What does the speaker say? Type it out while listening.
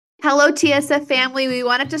Hello, TSF family. We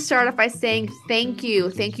wanted to start off by saying thank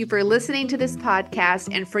you. Thank you for listening to this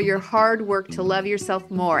podcast and for your hard work to love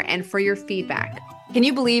yourself more and for your feedback. Can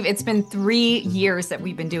you believe it's been 3 years that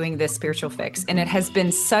we've been doing this spiritual fix, and it has been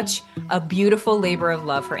such a beautiful labor of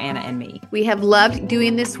love for Anna and me. We have loved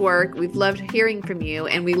doing this work. We've loved hearing from you,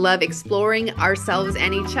 and we love exploring ourselves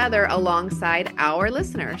and each other alongside our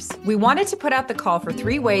listeners. We wanted to put out the call for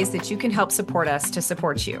 3 ways that you can help support us to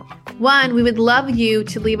support you. 1, we would love you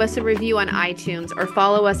to leave us a review on iTunes or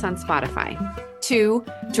follow us on Spotify. 2,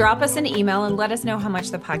 drop us an email and let us know how much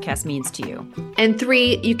the podcast means to you. And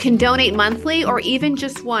 3, you can donate monthly or even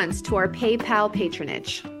just once to our PayPal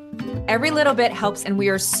patronage. Every little bit helps, and we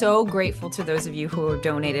are so grateful to those of you who have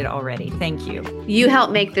donated already. Thank you. You help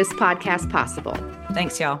make this podcast possible.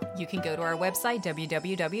 Thanks, y'all. You can go to our website,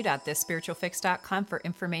 www.thisspiritualfix.com, for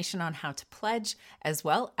information on how to pledge, as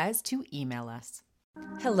well as to email us.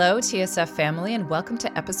 Hello, TSF family, and welcome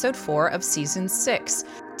to episode 4 of season 6.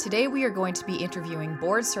 Today we are going to be interviewing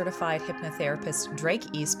board-certified hypnotherapist Drake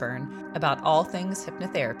Eastburn about all things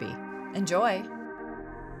hypnotherapy. Enjoy!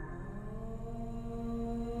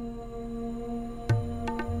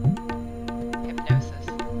 Hypnosis,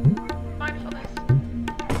 mindfulness,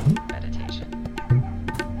 meditation,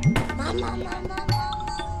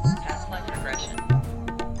 past life regression,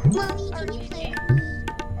 RTT,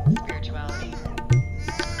 spirituality.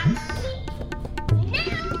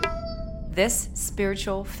 This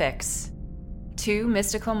spiritual fix. 2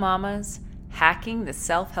 mystical mamas hacking the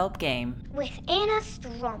self-help game. With Anna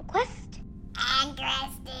Stromquist and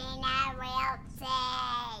Christina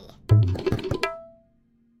Wiltsey.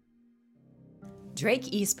 Drake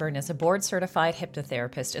Eastburn is a board-certified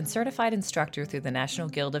hypnotherapist and certified instructor through the National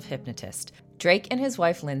Guild of Hypnotists. Drake and his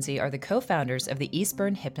wife Lindsay are the co-founders of the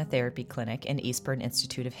Eastburn Hypnotherapy Clinic and Eastburn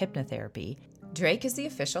Institute of Hypnotherapy. Drake is the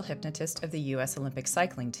official hypnotist of the U.S. Olympic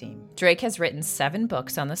cycling team. Drake has written 7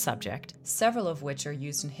 books on the subject, several of which are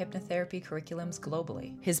used in hypnotherapy curriculums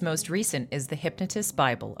globally. His most recent is The Hypnotist's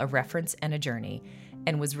Bible, A Reference and a Journey,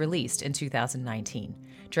 and was released in 2019.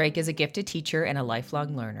 Drake is a gifted teacher and a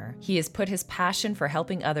lifelong learner. He has put his passion for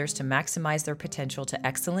helping others to maximize their potential to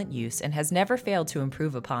excellent use and has never failed to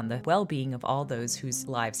improve upon the well-being of all those whose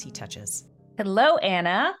lives he touches. Hello,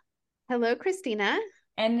 Anna. Hello, Christina.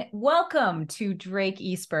 And welcome to Drake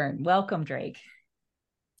Eastburn. Welcome, Drake.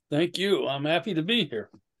 Thank you. I'm happy to be here.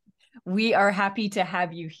 We are happy to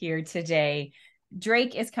have you here today.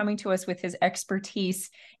 Drake is coming to us with his expertise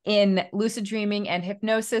in lucid dreaming and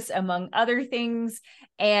hypnosis, among other things.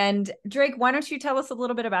 And Drake, why don't you tell us a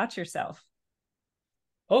little bit about yourself?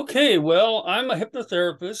 Okay, well, I'm a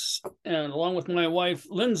hypnotherapist, and along with my wife,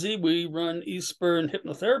 Lindsay, we run Eastburn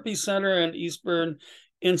Hypnotherapy Center and Eastburn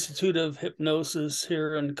Institute of Hypnosis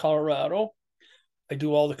here in Colorado. I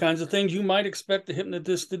do all the kinds of things you might expect a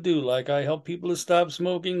hypnotist to do, like I help people to stop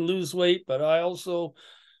smoking, lose weight, but I also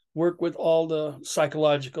work with all the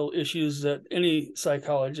psychological issues that any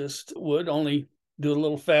psychologist would, only do a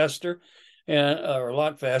little faster, or a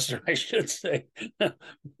lot faster, I should say, a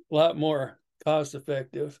lot more cost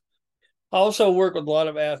effective. I also work with a lot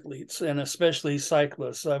of athletes, and especially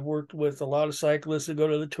cyclists. I've worked with a lot of cyclists that go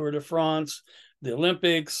to the Tour de France, the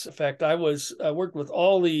Olympics. In fact, I worked with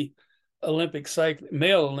all the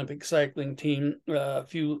male Olympic cycling team a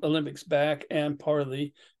few Olympics back, and part of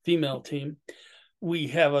the female team. We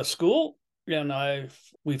have a school, and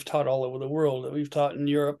we've taught all over the world. We've taught in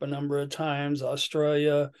Europe a number of times,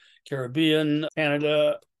 Australia, Caribbean,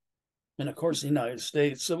 Canada, and of course the United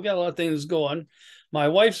States. So we got a lot of things going. My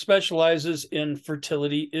wife specializes in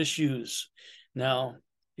fertility issues. Now,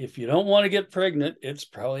 if you don't want to get pregnant, it's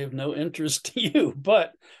probably of no interest to you,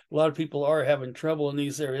 but a lot of people are having trouble in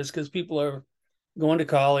these areas because people are going to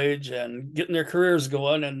college and getting their careers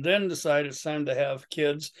going and then decide it's time to have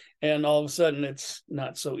kids. And all of a sudden it's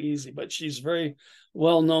not so easy, but she's very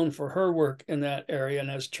well known for her work in that area and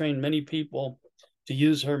has trained many people to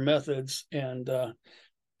use her methods, and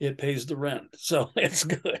it pays the rent. So it's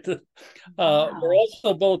good. Wow. We're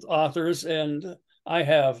also both authors, and I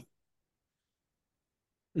have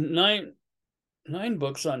nine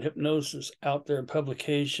books on hypnosis out there in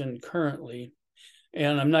publication currently.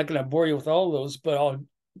 And I'm not going to bore you with all those, but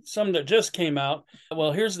some that just came out.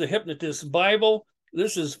 Well, here's the Hypnotist's Bible.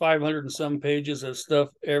 This is 500 and some pages of stuff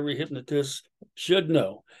every hypnotist should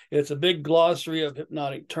know. It's a big glossary of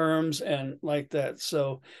hypnotic terms and like that.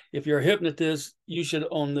 So if you're a hypnotist, you should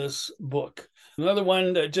own this book. Another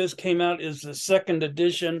one that just came out is the 2nd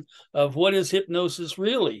edition of What is Hypnosis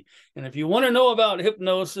Really? And if you want to know about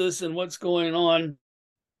hypnosis and what's going on,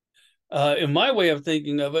 in my way of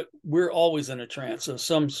thinking of it, we're always in a trance of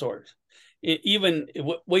some sort. even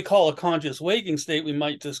what we call a conscious waking state, we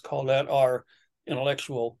might just call that our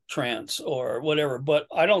intellectual trance or whatever. But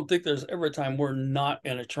I don't think there's ever a time we're not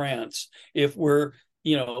in a trance. If we're,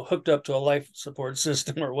 hooked up to a life support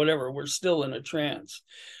system or whatever, we're still in a trance.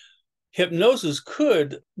 Hypnosis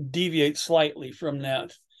could deviate slightly from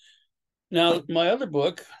that. Now, my other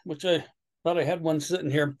book, which I thought I had one sitting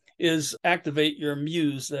here, is Activate Your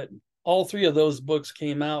Muse. That all three of those books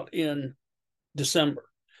came out in December.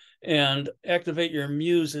 And Activate Your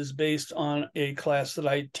Muse is based on a class that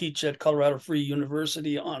I teach at Colorado Free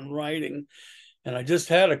University on writing. And I just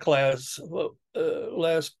had a class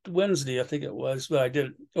last Wednesday, I think it was, but I did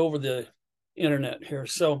it over the internet here.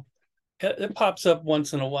 So it pops up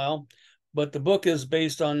once in a while. But the book is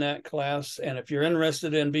based on that class. And if you're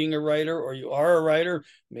interested in being a writer, or you are a writer,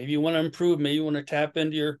 maybe you want to improve, maybe you want to tap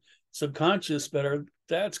into your subconscious better,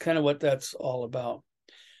 that's kind of what that's all about.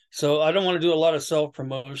 So I don't want to do a lot of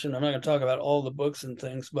self-promotion. I'm not going to talk about all the books and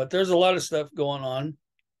things, but there's a lot of stuff going on.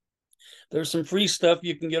 There's some free stuff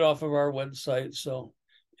you can get off of our website, so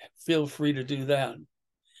feel free to do that.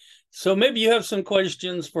 So maybe you have some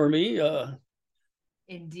questions for me.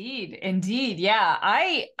 Indeed. Yeah.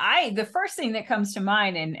 I the first thing that comes to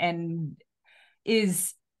mind and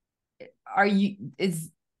is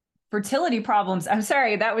fertility problems. I'm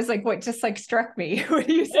sorry, that was like what just like struck me when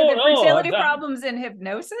you said fertility problems in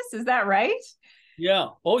hypnosis. Is that right? Yeah.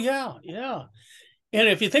 Oh, yeah. And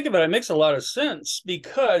if you think about it, it makes a lot of sense,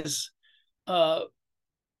 because a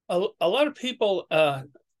lot of people,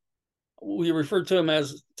 we refer to them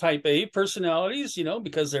as type A personalities,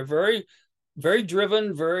 because they're very, very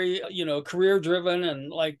driven, very, career driven and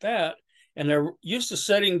like that. And they're used to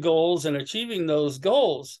setting goals and achieving those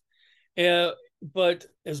goals. But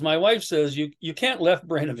as my wife says, you can't left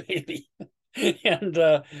brain a baby.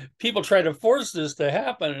 And people try to force this to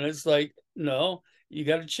happen. And it's like, no, you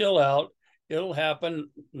got to chill out. It'll happen.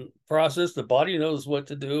 Process. The body knows what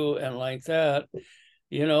to do. And like that,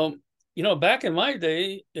 back in my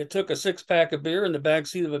day, it took a 6-pack of beer in the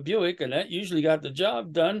backseat of a Buick, and that usually got the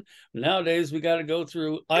job done. Nowadays, we got to go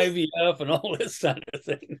through IVF and all this kind of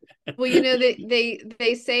thing. Well,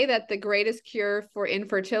 they say that the greatest cure for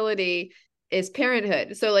infertility is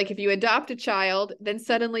parenthood. So like if you adopt a child, then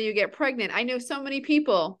suddenly you get pregnant. I know so many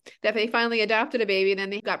people that they finally adopted a baby and then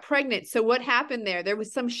they got pregnant. So what happened there? There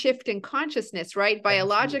was some shift in consciousness, right?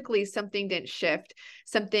 Biologically, something didn't shift.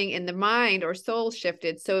 Something in the mind or soul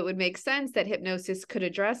shifted. So it would make sense that hypnosis could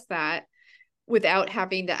address that without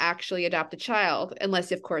having to actually adopt a child,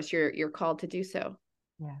 unless of course you're called to do so.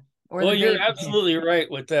 Yeah. Well, you're absolutely right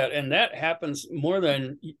with that. And that happens more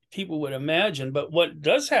than people would imagine. But what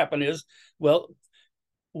does happen is, well,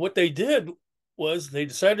 what they did was they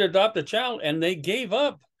decided to adopt a child and they gave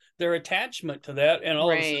up their attachment to that. And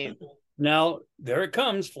all of a sudden, now there it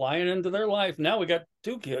comes flying into their life. Now we got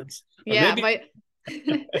 2 kids. Yeah. I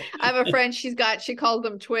have a friend, she calls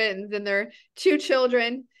them twins, and they're 2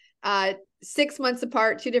 children, 6 months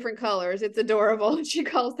apart, 2 different colors. It's adorable. She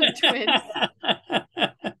calls them twins.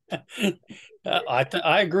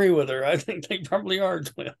 I agree with her. I think they probably are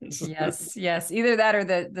twins. Yes. Either that or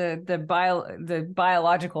the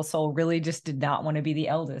biological soul really just did not want to be the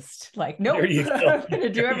eldest. Like, nope, I'm going to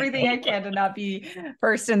do everything I can to not be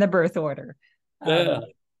first in the birth order.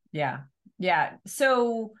 Yeah.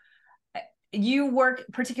 So you work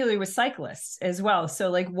particularly with cyclists as well. So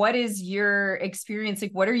like, what is your experience?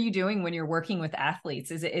 Like, what are you doing when you're working with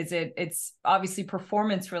athletes? It's obviously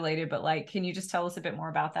performance related, but like, can you just tell us a bit more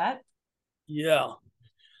about that? Yeah.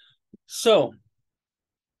 So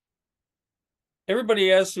a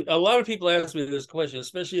lot of people ask me this question,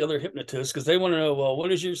 especially other hypnotists, because they want to know, well,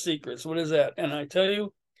 what is your secrets? What is that? And I tell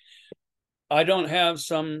you, I don't have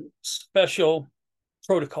some special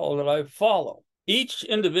protocol that I follow. Each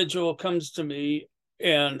individual comes to me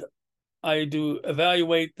and I do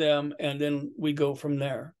evaluate them, and then we go from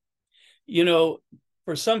there.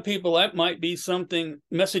 For some people, that might be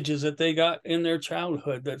messages that they got in their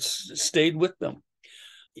childhood that stayed with them.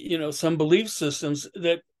 Some belief systems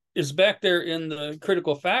that is back there in the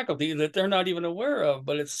critical faculty that they're not even aware of,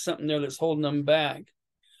 but it's something there that's holding them back.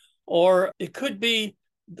 Or it could be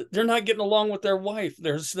they're not getting along with their wife.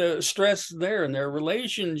 There's the stress there in their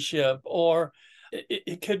relationship, or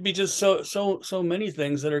it could be just so many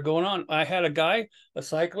things that are going on. I had a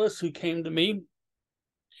cyclist who came to me,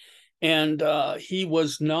 and he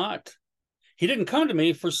didn't come to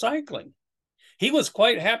me for cycling. He was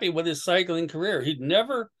quite happy with his cycling career. He'd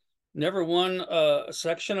never won a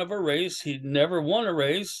section of a race. He'd never won a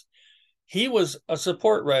race. He was a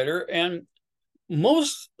support rider, and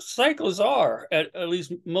most cyclists are, at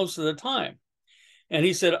least most of the time. And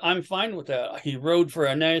he said, I'm fine with that. He rode for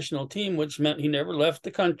a national team, which meant he never left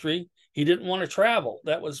the country. He didn't want to travel.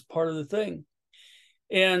 That was part of the thing.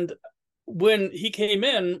 And when he came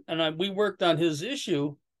in and we worked on his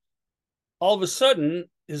issue, all of a sudden,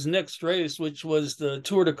 his next race, which was the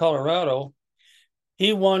Tour de Colorado,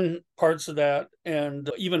 he won parts of that and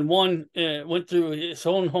even went through his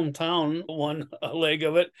own hometown, won a leg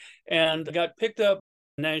of it, and got picked up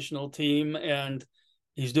national team. And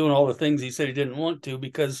he's doing all the things he said he didn't want to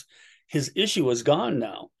because his issue was gone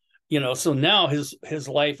now. So now his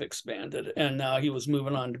life expanded and now he was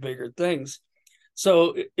moving on to bigger things.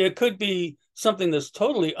 So it could be something that's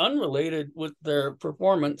totally unrelated with their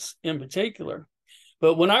performance in particular.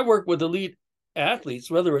 But when I work with elite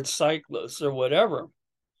athletes, whether it's cyclists or whatever,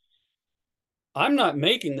 I'm not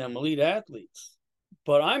making them elite athletes,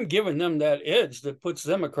 but I'm giving them that edge that puts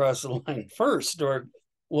them across the line first or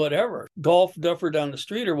whatever. Golf duffer down the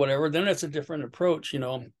street or whatever, then it's a different approach.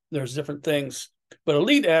 There's different things. But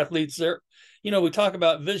elite athletes, we talk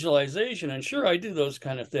about visualization, and sure, I do those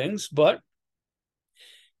kind of things, but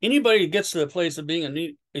anybody who gets to the place of being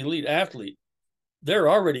an elite athlete, they're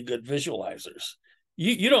already good visualizers.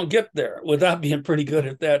 You don't get there without being pretty good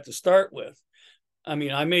at that to start with. I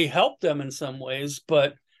mean, I may help them in some ways,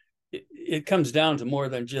 but it comes down to more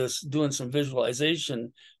than just doing some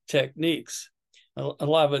visualization techniques. A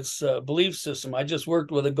lot of it's belief system. I just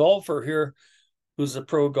worked with a golfer here who's a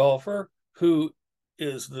pro golfer who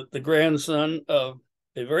is the grandson of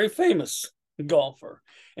a very famous golfer.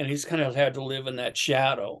 And he's kind of had to live in that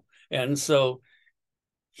shadow. And so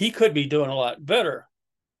he could be doing a lot better,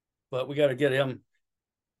 but we got to get him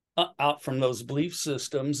out from those belief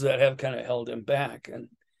systems that have kind of held him back.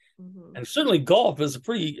 And certainly golf is a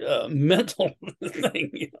pretty mental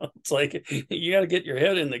thing. It's like you got to get your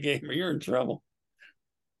head in the game or you're in trouble.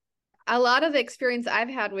 A lot of the experience I've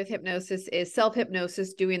had with hypnosis is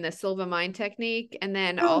self-hypnosis, doing the Silva Mind technique, and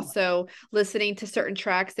then also listening to certain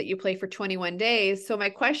tracks that you play for 21 days. So my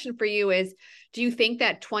question for you is, do you think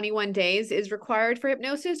that 21 days is required for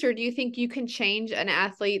hypnosis, or do you think you can change an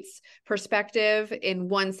athlete's perspective in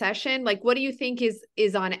one session? Like, what do you think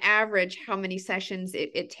is on average, how many sessions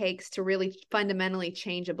it takes to really fundamentally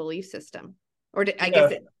change a belief system? Or I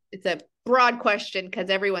guess it's a broad question because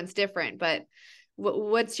everyone's different, but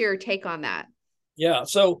what's your take on that? Yeah,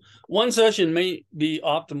 so one session may be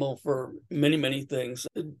optimal for many, many things.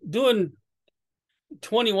 Doing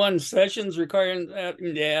 21 sessions requiring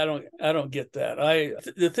that, I don't get that.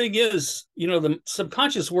 The thing is, the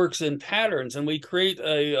subconscious works in patterns, and we create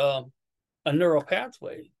a neural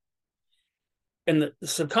pathway, and the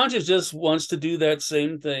subconscious just wants to do that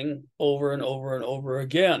same thing over and over and over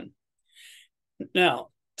again. Now,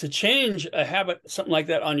 to change a habit, something like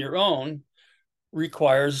that on your own,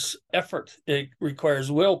 requires effort. It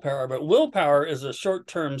requires willpower, but willpower is a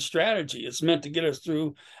short-term strategy. It's meant to get us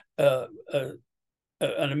through an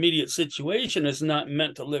immediate situation. It's not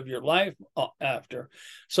meant to live your life after.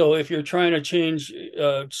 So if you're trying to change,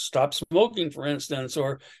 stop smoking, for instance,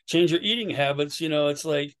 or change your eating habits, it's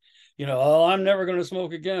like, oh, I'm never going to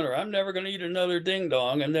smoke again, or I'm never going to eat another ding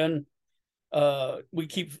dong. And then we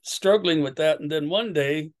keep struggling with that. And then one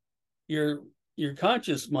day your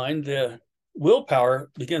conscious mind, the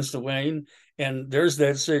willpower begins to wane, and there's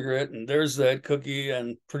that cigarette and there's that cookie,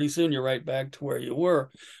 and pretty soon you're right back to where you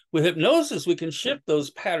were. With hypnosis, we can shift those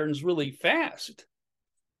patterns really fast.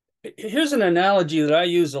 Here's an analogy that I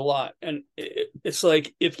use a lot, and it's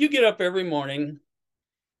like if you get up every morning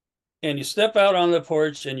and you step out on the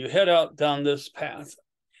porch and you head out down this path,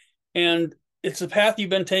 and it's a path you've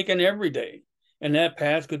been taking every day, and that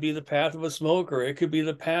path could be the path of a smoker, it could be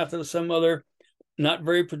the path of some other not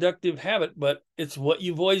very productive habit, but it's what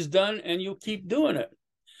you've always done and you'll keep doing it.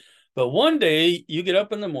 But one day you get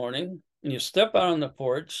up in the morning and you step out on the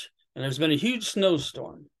porch and there's been a huge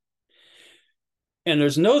snowstorm and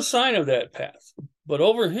there's no sign of that path. But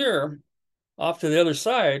over here, off to the other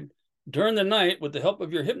side, during the night, with the help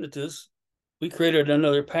of your hypnotist, we created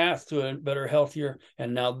another path to a better, healthier,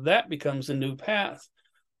 and now that becomes a new path.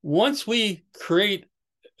 Once we create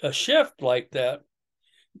a shift like that,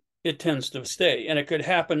 it tends to stay, and it could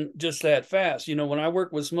happen just that fast. When I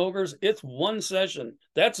work with smokers, it's one session.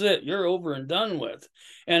 That's it. You're over and done with.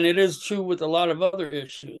 And it is true with a lot of other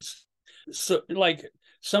issues. So like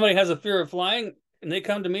somebody has a fear of flying and they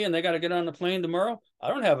come to me and they got to get on the plane tomorrow. I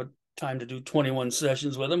don't have a time to do 21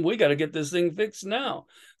 sessions with them. We got to get this thing fixed now.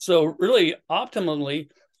 So really, optimally,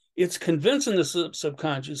 it's convincing the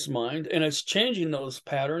subconscious mind, and it's changing those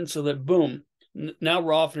patterns so that, boom, now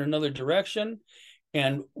we're off in another direction.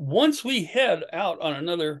 And once we head out on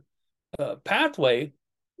another pathway,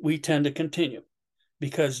 we tend to continue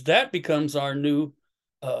because that becomes our new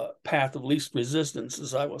path of least resistance,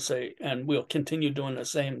 as I will say, and we'll continue doing the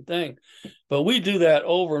same thing. But we do that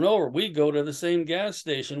over and over. We go to the same gas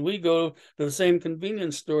station. We go to the same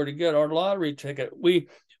convenience store to get our lottery ticket. We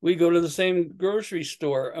go to the same grocery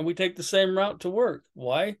store, and we take the same route to work.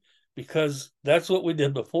 Why? Because that's what we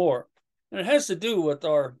did before. And it has to do with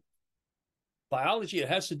our biology. It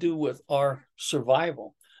has to do with our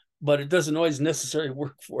survival. But it doesn't always necessarily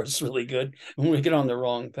work for us really good when we get on the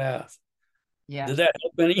wrong path. Yeah. Did that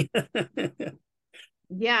help any?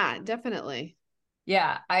 Yeah, definitely.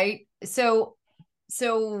 Yeah. So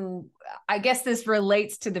I guess this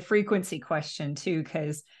relates to the frequency question too,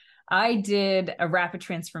 because I did a rapid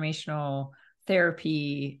transformational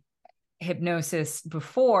therapy hypnosis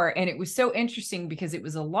before, and it was so interesting because it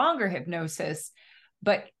was a longer hypnosis,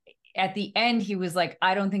 but at the end he was like,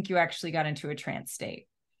 I don't think you actually got into a trance state.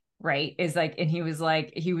 Right. Is like, and he was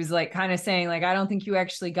like kind of saying like, I don't think you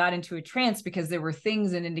actually got into a trance because there were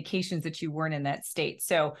things and indications that you weren't in that state.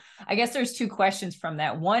 So I guess there's two questions from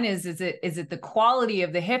that. One is it the quality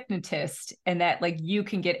of the hypnotist, and that like you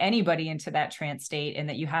can get anybody into that trance state and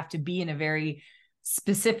that you have to be in a very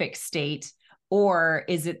specific state? Or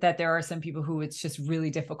is it that there are some people who it's just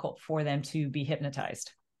really difficult for them to be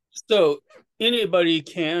hypnotized? So anybody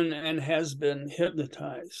can and has been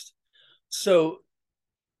hypnotized. So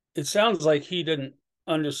it sounds like he didn't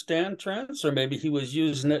understand trance, or maybe he was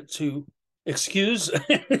using it to excuse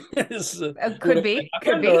his, could be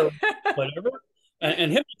or whatever.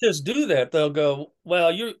 And hypnotists do that. They'll go,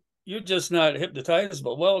 well, you're just not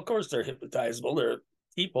hypnotizable. Well, of course they're hypnotizable. They're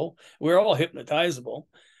people. We're all hypnotizable.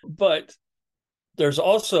 But there's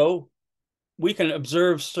also, we can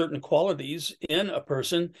observe certain qualities in a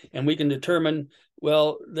person, and we can determine,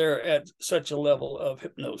 well, they're at such a level of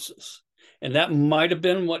hypnosis. And that might have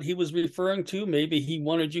been what he was referring to. Maybe he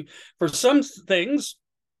wanted you, for some things,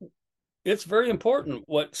 it's very important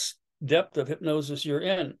what depth of hypnosis you're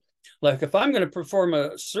in. Like if I'm going to perform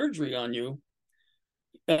a surgery on you,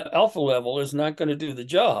 alpha level is not going to do the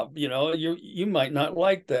job. You might not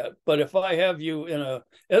like that. But if I have you in a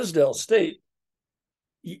Esdell state,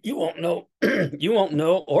 you won't know, you won't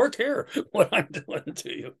know or care what I'm doing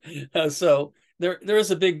to you. So there is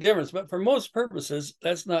a big difference, but for most purposes,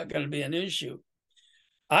 that's not going to be an issue.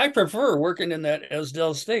 I prefer working in that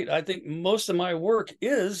Esdell state. I think most of my work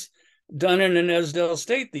is done in an Esdell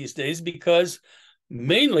state these days, because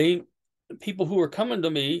mainly people who are coming to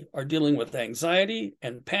me are dealing with anxiety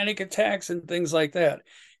and panic attacks and things like that.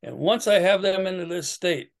 And once I have them into this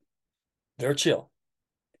state, they're chill.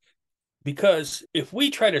 Because if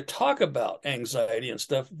we try to talk about anxiety and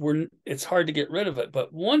stuff, it's hard to get rid of it.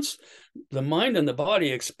 But once the mind and the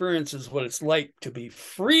body experiences what it's like to be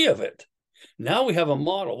free of it, now we have a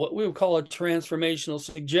model, what we would call a transformational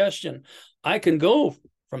suggestion. I can go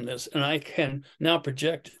from this and I can now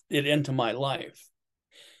project it into my life.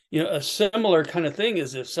 A similar kind of thing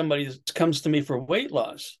is if somebody comes to me for weight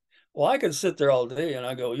loss. Well, I could sit there all day and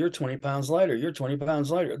I go, you're 20 pounds lighter, you're 20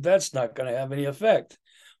 pounds lighter. That's not going to have any effect.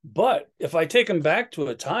 But if I take them back to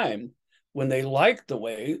a time when they liked the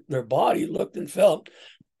way their body looked and felt,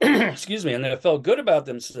 excuse me, and they felt good about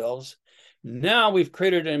themselves, now we've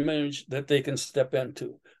created an image that they can step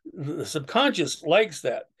into. The subconscious likes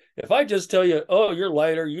that. If I just tell you, oh, you're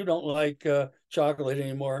lighter, you don't like chocolate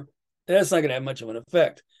anymore, that's not going to have much of an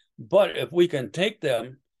effect. But if we can take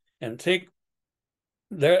them and take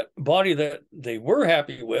their body that they were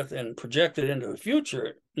happy with and project it into the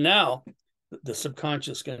future, now the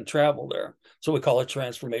subconscious can travel there. So we call it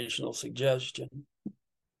transformational suggestion.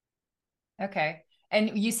 Okay.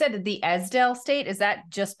 And you said that the Esdell state, is that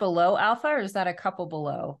just below alpha, or is that a couple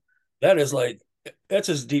below? That's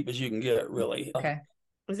as deep as you can get, really. Okay.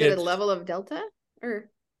 Is it a level of delta, or?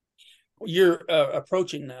 You're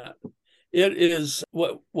approaching that. It is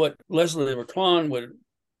what Leslie Bertrand would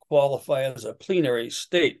qualify as a plenary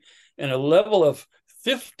state. And a level of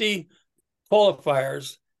 50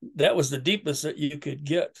 qualifiers, that was the deepest that you could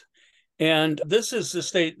get. And this is the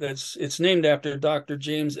state it's named after Dr.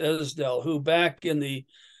 James Esdell, who back in the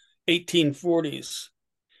 1840s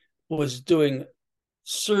was doing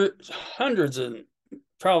hundreds and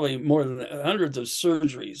probably more than hundreds of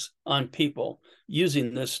surgeries on people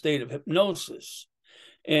using this state of hypnosis.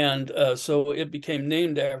 And so it became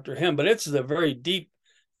named after him. But it's the very deep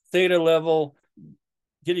theta level,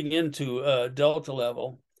 getting into delta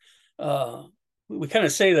level. We kind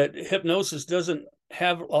of say that hypnosis doesn't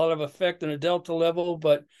have a lot of effect in a delta level,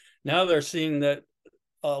 but now they're seeing that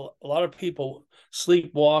a lot of people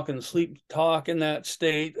sleepwalk and sleep talk in that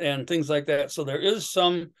state and things like that. So there is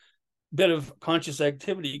some bit of conscious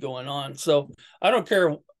activity going on. So I don't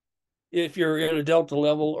care if you're in a delta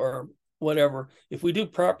level or whatever, if we do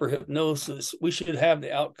proper hypnosis, we should have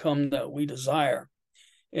the outcome that we desire.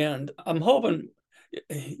 And I'm hoping,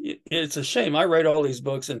 it's a shame I write all these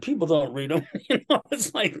books and people don't read them.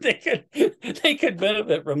 It's like they could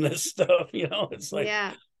benefit from this stuff. It's like,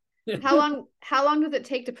 Yeah. How long does it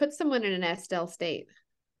take to put someone in an Estelle state?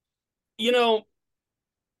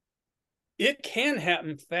 It can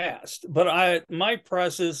happen fast, but my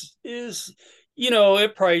process is,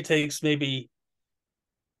 it probably takes maybe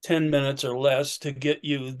 10 minutes or less to get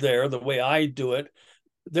you there the way I do it.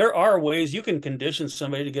 There are ways you can condition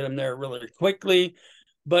somebody to get them there really quickly.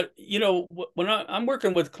 But, when I'm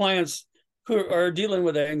working with clients who are dealing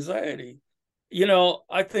with anxiety,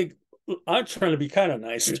 I think I'm trying to be kind of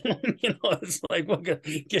nice to them. It's like, we're going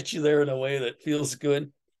to get you there in a way that feels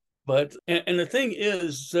good. But, and the thing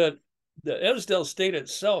is that the Esdale state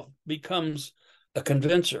itself becomes a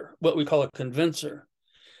convincer, what we call a convincer,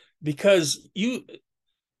 because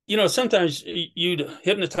sometimes you'd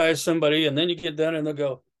hypnotize somebody and then you get done and they'll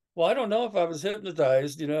go, well, I don't know if I was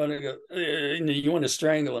hypnotized, and they go, you want to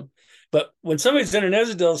strangle them. But when somebody's in an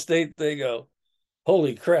Esdale state, they go,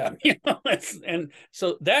 holy crap, and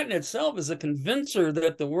so that in itself is a convincer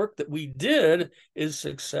that the work that we did is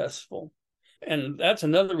successful. And that's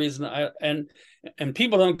another reason and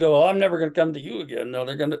people don't go, oh, I'm never going to come to you again. No,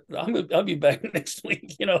 I'll be back next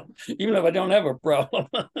week, even if I don't have a problem.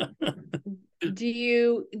 Do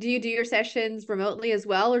you do your sessions remotely as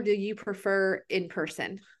well, or do you prefer in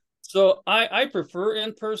person? So I prefer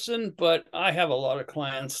in person, but I have a lot of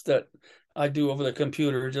clients that I do over the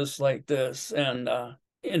computer, just like this, and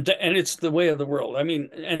it's the way of the world. I mean,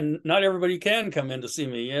 and not everybody can come in to see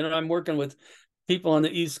me. I'm working with people on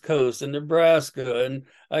the East Coast in Nebraska, and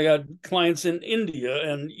I got clients in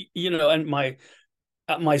India, and and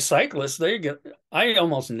my cyclists, I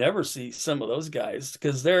almost never see some of those guys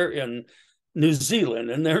because they're in New Zealand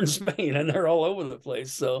and they're in Spain and they're all over the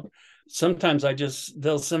place. So sometimes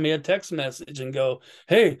they'll send me a text message and go,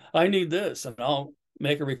 hey, I need this, and I'll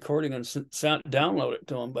make a recording and download it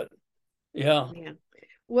to them. But yeah.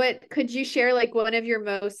 What could you share, like one of your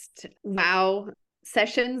most wow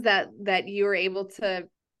sessions that you were able to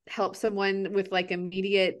help someone with like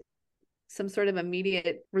some sort of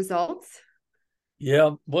immediate results?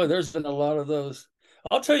 Yeah, boy, there's been a lot of those.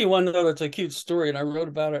 I'll tell you one though that's a cute story, and I wrote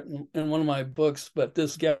about it in one of my books. But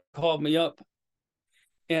this guy called me up,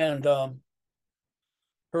 and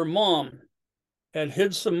her mom had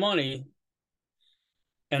hid some money,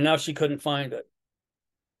 and now she couldn't find it.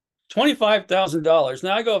 $25,000.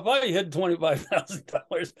 Now I go, if I hid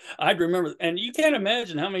 $25,000, I'd remember. And you can't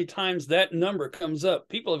imagine how many times that number comes up.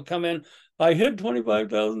 People have come in, I hid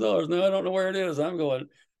 $25,000. Now I don't know where it is. I'm going,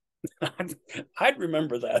 I'd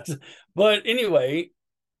remember that. But anyway,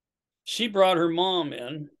 she brought her mom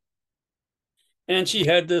in, and she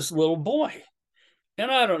had this little boy. And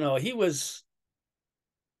I don't know, he was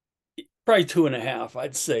probably 2.5,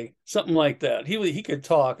 I'd say, something like that. He could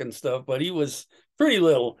talk and stuff, but he was pretty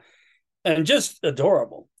little and just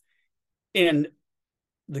adorable. And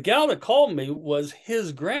the gal that called me was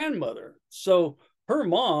his grandmother. So her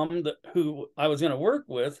mom, who I was going to work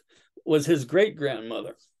with, was his great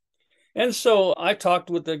grandmother. And so I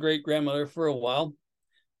talked with the great grandmother for a while,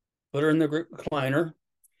 put her in the recliner,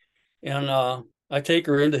 and I take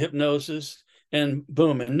her into hypnosis, and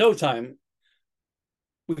boom, in no time,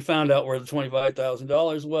 we found out where the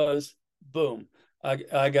 $25,000 was. Boom,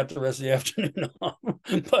 I got the rest of the afternoon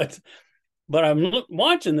off. But I'm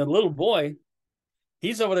watching the little boy.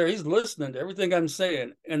 He's over there. He's listening to everything I'm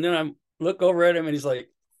saying. And then I look over at him and he's like,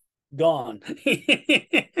 gone.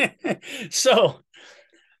 So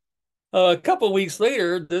a couple of weeks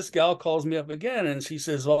later, this gal calls me up again and she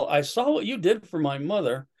says, well, I saw what you did for my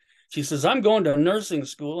mother. She says, I'm going to nursing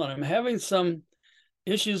school and I'm having some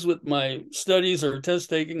issues with my studies or test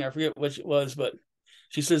taking. I forget which it was, but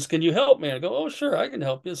she says, can you help me? I go, oh, sure, I can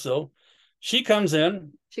help you. So she comes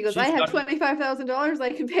in. She goes, I have $25,000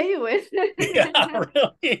 I can pay you with. Yeah,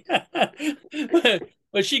 really.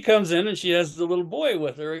 But she comes in and she has the little boy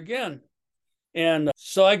with her again. And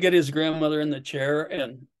so I get his grandmother in the chair,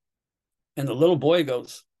 and the little boy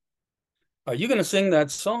goes, are you going to sing that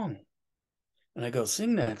song? And I go,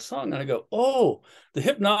 sing that song? And I go, oh, the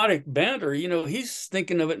hypnotic banter, he's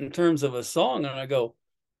thinking of it in terms of a song. And I go,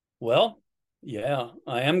 well, yeah,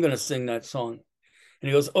 I am going to sing that song. And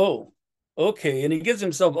he goes, oh, okay. And he gets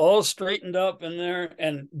himself all straightened up in there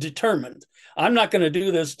and determined. I'm not going to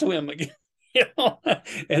do this to him again.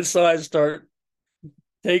 And so I start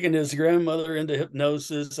taking his grandmother into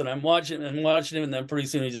hypnosis, and I'm watching him, and then pretty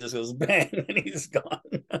soon he just goes bang, and he's gone.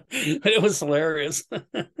 But it was hilarious.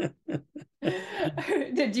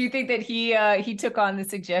 Did you think that he took on the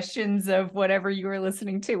suggestions of whatever you were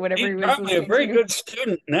listening to, whatever he He's was probably a listening very to? good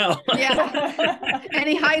student now. Yeah. And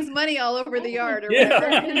he hides money all over the yard or Yeah.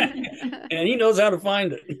 whatever. And he knows how to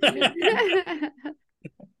find it.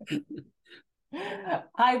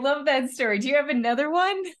 I love that story. Do you have another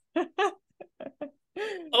one?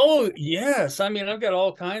 Oh, yes. I mean, I've got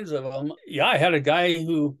all kinds of them. Yeah, I had a guy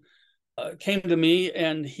who came to me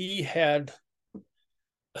and he had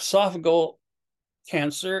esophageal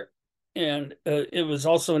cancer, and it was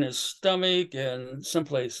also in his stomach and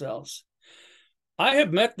someplace else. I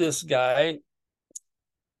had met this guy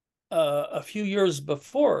a few years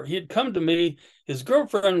before. He had come to me. His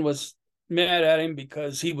girlfriend was mad at him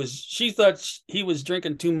because she thought he was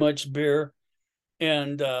drinking too much beer,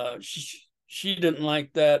 and she didn't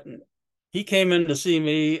like that. And he came in to see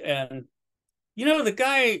me, and the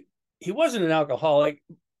guy, he wasn't an alcoholic,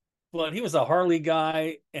 but he was a Harley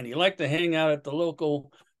guy, and he liked to hang out at the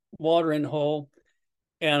local watering hole.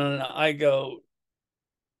 And I go,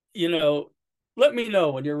 let me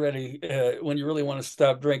know when you're ready, when you really want to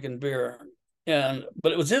stop drinking beer.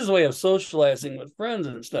 But it was his way of socializing with friends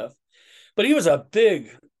and stuff. But he was a big,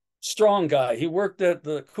 strong guy. He worked at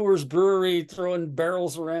the Coors Brewery, throwing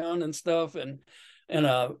barrels around and stuff, and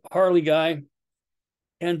a Harley guy.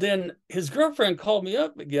 And then his girlfriend called me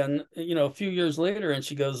up again, a few years later, and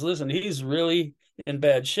she goes, "Listen, he's really in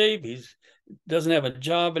bad shape. He's doesn't have a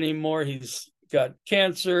job anymore. He's got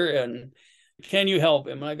cancer, and can you help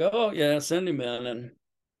him?" And I go, "Oh yeah, send him in."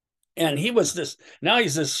 And he's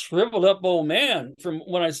this shriveled up old man from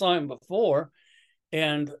when I saw him before.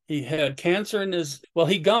 And he had cancer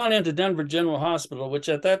he'd gone into Denver General Hospital, which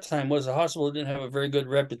at that time was a hospital that didn't have a very good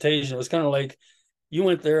reputation. It was kind of like you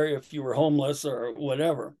went there if you were homeless or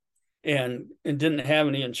whatever, and didn't have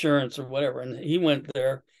any insurance or whatever. And he went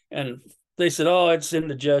there, and they said, "Oh, it's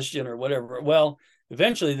indigestion or whatever." Well,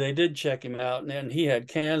 eventually they did check him out, and then he had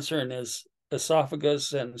cancer in his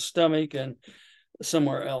esophagus and stomach and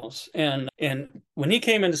somewhere else. And when he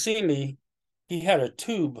came in to see me, he had a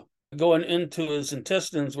tube going into his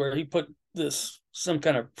intestines where he put some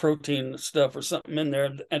kind of protein stuff or something in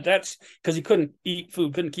there. And that's because he couldn't eat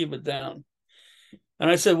food, couldn't keep it down. And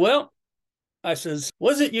I said, "Well," I says,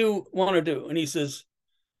 "what's it you want to do?" And he says,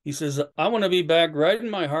 "I want to be back riding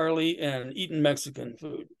my Harley and eating Mexican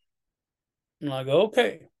food." And I go,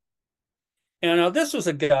 "Okay." And now this was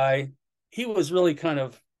a guy, he was really kind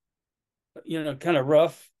of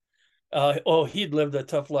rough. He'd lived a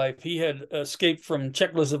tough life. He had escaped from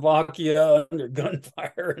Czechoslovakia under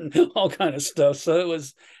gunfire and all kind of stuff. So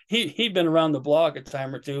he'd been around the block a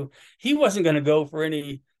time or two. He wasn't going to go for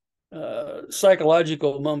any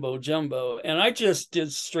psychological mumbo jumbo. And I just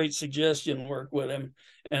did straight suggestion work with him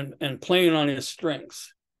and playing on his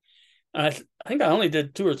strengths. And I think I only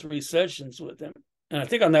did 2 or 3 sessions with him. And I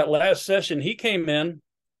think on that last session, he came in.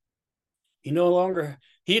 He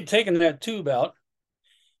had taken that tube out.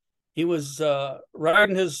 He was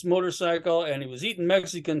riding his motorcycle, and he was eating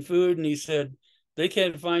Mexican food. And he said, "They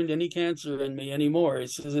can't find any cancer in me anymore." He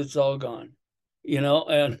says, "It's all gone,"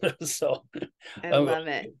 and so. I love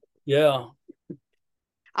it. Yeah.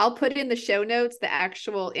 I'll put in the show notes the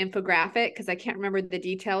actual infographic because I can't remember the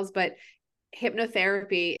details, but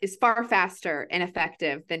hypnotherapy is far faster and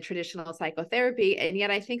effective than traditional psychotherapy. And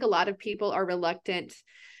yet I think a lot of people are reluctant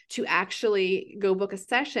to actually go book a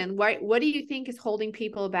session. What do you think is holding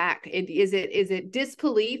people back? Is it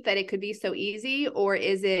disbelief that it could be so easy, or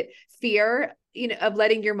is it fear, of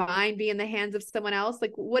letting your mind be in the hands of someone else?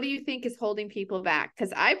 Like, what do you think is holding people back?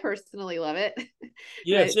 Because I personally love it.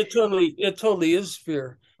 Yes, it totally is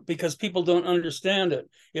fear, because people don't understand it.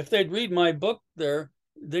 If they'd read my book there,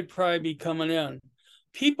 they'd probably be coming in.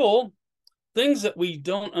 Things that we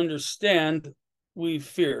don't understand, we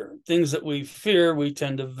fear. Things that we fear, we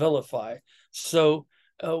tend to vilify. So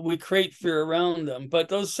we create fear around them. But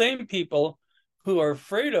those same people who are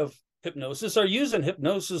afraid of hypnosis are using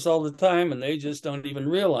hypnosis all the time, and they just don't even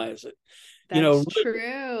realize it. That's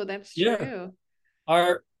true. That's true.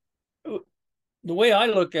 The way I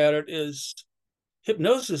look at it is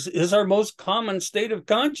hypnosis is our most common state of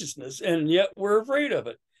consciousness, and yet we're afraid of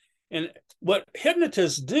it. And what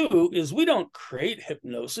hypnotists do is we don't create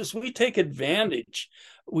hypnosis. We take advantage.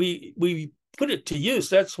 We put it to use.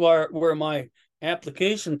 That's where my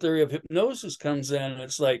application theory of hypnosis comes in.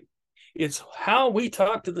 It's how we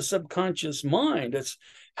talk to the subconscious mind. It's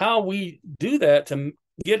how we do that to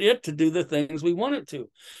get it to do the things we want it to.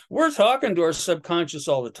 We're talking to our subconscious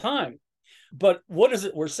all the time, but what is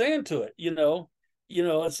it we're saying to it?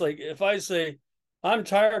 It's like if I say, "I'm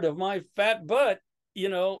tired of my fat butt,"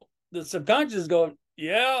 the subconscious is going,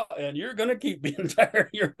 yeah, and you're going to keep being tired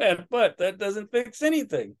of your head, but that doesn't fix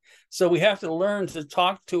anything. So we have to learn to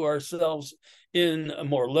talk to ourselves in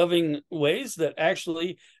more loving ways that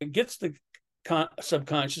actually gets the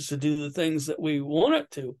subconscious to do the things that we want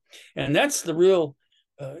it to. And that's the real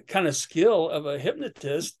kind of skill of a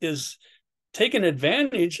hypnotist, is taking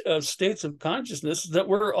advantage of states of consciousness that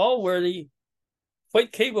we're already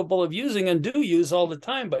quite capable of using and do use all the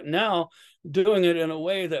time, but now doing it in a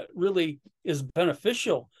way that really is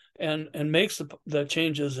beneficial and makes the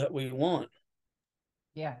changes that we want.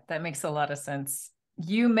 Yeah, that makes a lot of sense.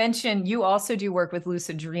 You mentioned you also do work with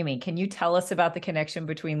lucid dreaming. Can you tell us about the connection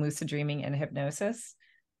between lucid dreaming and hypnosis?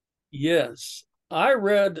 Yes, I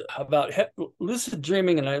read about lucid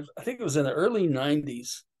dreaming, and I think it was in the early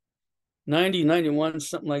 90s, 90, 91,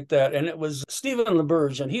 something like that. And it was Stephen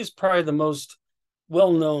LaBerge, and he's probably the most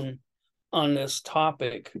well-known on this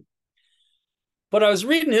topic. But I was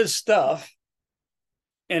reading his stuff,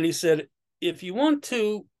 and he said, if you want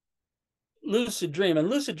to lucid dream, and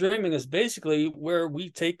lucid dreaming is basically where we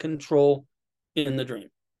take control in the dream.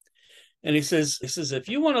 And he says, if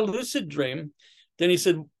you want to lucid dream, then he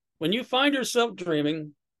said, when you find yourself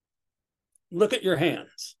dreaming, look at your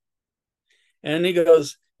hands. And he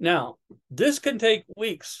goes, now, this can take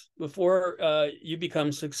weeks before you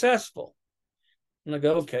become successful. And I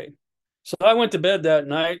go, okay. So I went to bed that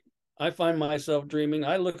night. I find myself dreaming.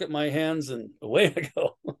 I look at my hands and away I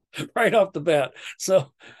go right off the bat.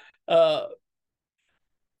 So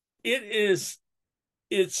it's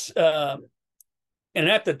and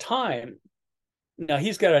at the time, now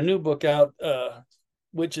he's got a new book out,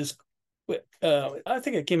 which is I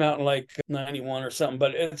think it came out in like 91 or something,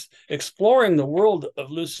 but it's exploring the world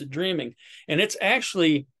of lucid dreaming. And it's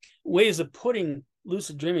actually ways of putting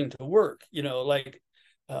lucid dreaming to work, like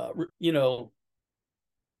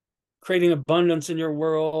creating abundance in your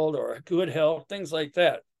world or good health, things like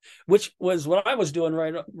that, which was what I was doing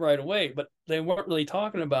right away, but they weren't really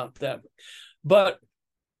talking about that. But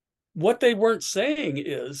what they weren't saying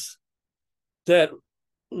is that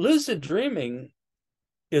lucid dreaming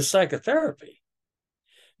is psychotherapy,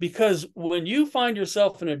 because when you find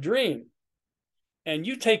yourself in a dream and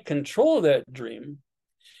you take control of that dream,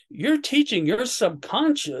 you're teaching your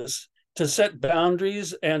subconscious to set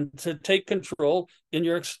boundaries and to take control in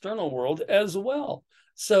your external world as well.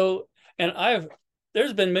 So, and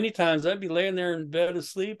there's been many times I'd be laying there in bed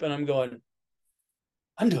asleep and I'm going,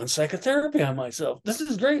 I'm doing psychotherapy on myself. This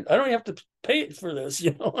is great. I don't have to pay for this,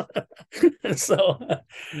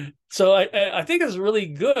 so I think it's really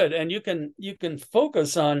good, and you can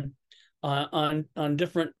focus on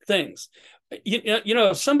different things.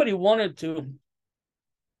 If somebody wanted to,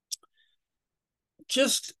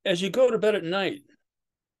 just as you go to bed at night,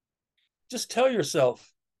 just tell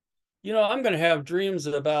yourself, I'm going to have dreams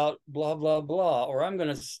about blah, blah, blah, or I'm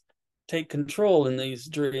going to take control in these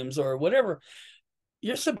dreams or whatever.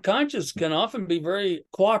 Your subconscious can often be very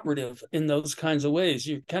cooperative in those kinds of ways.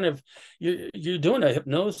 You're doing a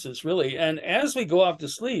hypnosis, really. And as we go off to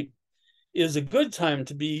sleep is a good time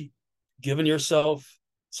to be giving yourself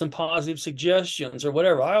some positive suggestions or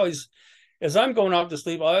whatever. As I'm going off to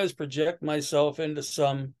sleep, I always project myself into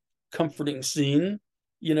some comforting scene.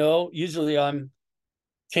 Usually I'm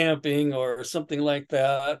camping or something like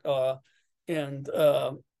that.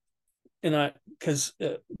 Because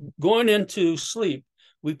going into sleep,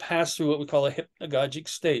 we pass through what we call a hypnagogic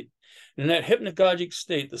state. And in that hypnagogic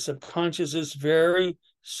state, the subconscious is very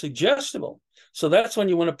suggestible. So that's when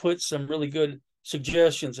you want to put some really good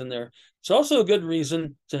suggestions in there. It's also a good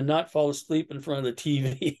reason to not fall asleep in front of the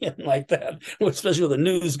TV and like that, especially with the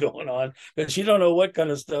news going on, because you don't know what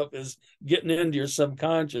kind of stuff is getting into your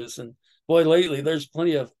subconscious. And boy, lately there's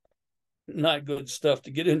plenty of not good stuff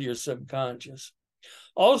to get into your subconscious.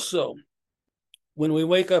 Also, when we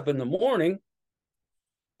wake up in the morning,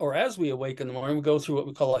 or as we awake in the morning, we go through what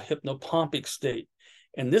we call a hypnopompic state.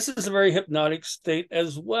 And this is a very hypnotic state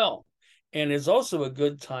as well, and is also a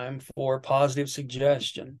good time for positive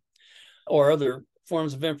suggestion or other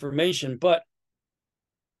forms of information. But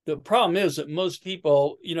the problem is that most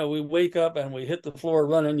people, we wake up and we hit the floor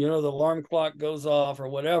running, the alarm clock goes off or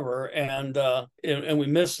whatever, and we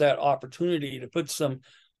miss that opportunity to put some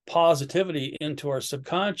positivity into our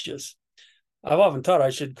subconscious. I've often thought I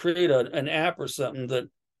should create an app or something that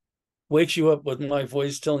wakes you up with my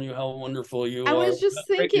voice telling you how wonderful you are. I was just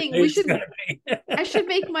thinking I should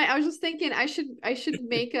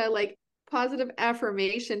make a like positive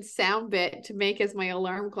affirmation sound bit to make as my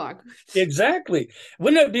alarm clock. Exactly.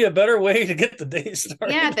 Wouldn't it be a better way to get the day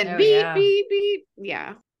started? Yeah, then beep, beep, beep.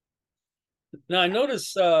 Yeah. Now I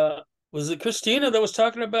noticed, was it Christina that was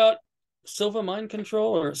talking about Silva mind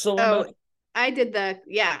control or Silva? I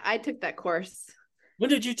took that course. When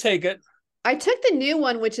did you take it? I took the new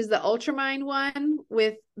one, which is the Ultramind one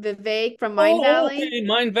with Vivek from Mind Oh, Valley. okay,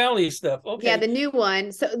 Mind Valley stuff. Okay. Yeah, the new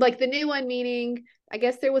one. So like the new one meaning I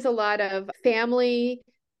guess there was a lot of family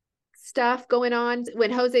stuff going on. When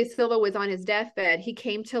Jose Silva was on his deathbed, he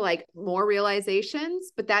came to like more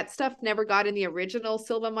realizations, but that stuff never got in the original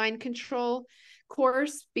Silva mind control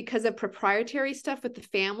course because of proprietary stuff with the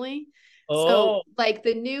family. So Oh, like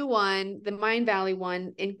the new one, the Mind Valley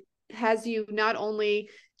one, and has you not only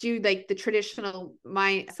do like the traditional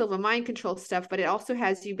mind Silva mind control stuff, but it also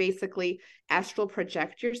has you basically astral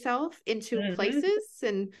project yourself into places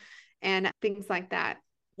and things like that.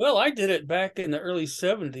 well, I did it back in the early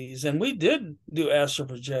 70s, and we did do astral Oh,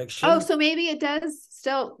 projection. so maybe it does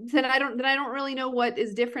still. Then I don't really know what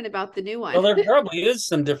is different about the new Well, one. there probably is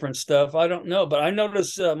some different stuff. I don't know, but I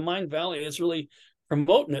notice Mind Valley is really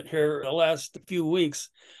promoting it here the last few weeks.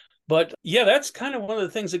 But yeah, that's kind of one of the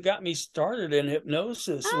things that got me started in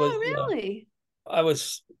hypnosis was Oh, really? I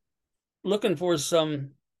was looking for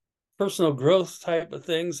some personal growth type of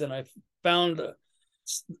things, and I found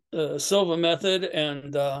Silva method,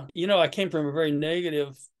 and I came from a very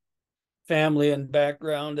negative family and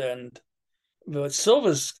background, and but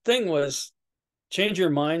Silva's thing was change your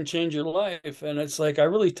mind, change your life, and it's like I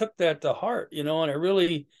really took that to heart, and I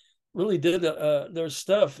really, really did their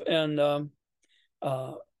stuff,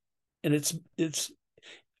 uh, and it's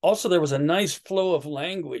also there was a nice flow of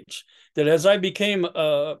language that as I became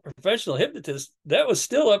a professional hypnotist, that was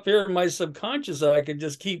still up here in my subconscious that I could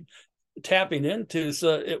just keep tapping into.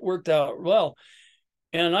 So it worked out well.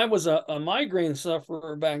 And I was a migraine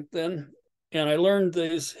sufferer back then. And I learned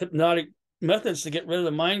these hypnotic methods to get rid of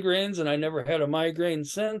the migraines. And I never had a migraine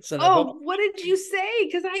since. And I've Oh, what did you say?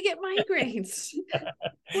 Because I get migraines.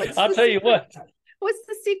 I'll tell you what. What's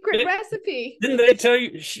the secret recipe? Didn't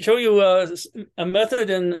they show you a method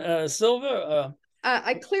in Silva?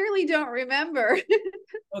 I clearly don't remember.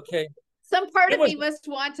 Okay. Some part It of was me must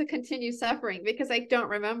want to continue suffering because I don't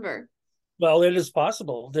remember. Well, it is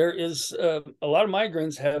possible. There is a lot of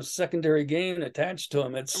migraines have secondary gain attached to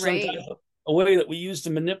them. It's Right. sometimes a way that we use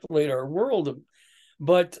to manipulate our world.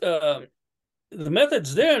 But the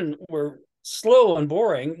methods then were slow and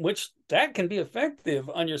boring, which that can be effective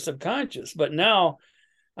on your subconscious. But now,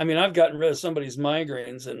 I mean, I've gotten rid of somebody's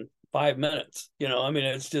migraines in 5 minutes. I mean,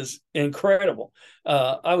 it's just incredible.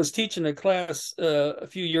 I was teaching a class a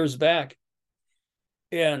few years back,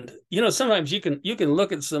 and sometimes you can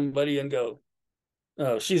look at somebody and go,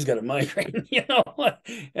 oh, she's got a migraine,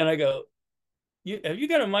 and I go, have you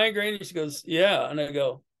got a migraine? And she goes, yeah. And I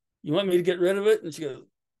go, you want me to get rid of it? And she goes,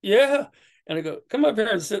 yeah. And I go, come up here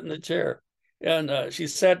and sit in the chair. And she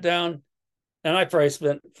sat down, and I probably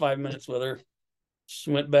spent 5 minutes with her.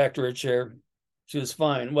 She went back to her chair. She was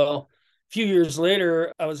fine. Well, a few years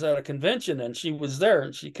later, I was at a convention, and she was there,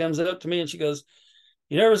 and she comes up to me and she goes,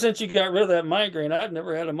 ever since you got rid of that migraine, I've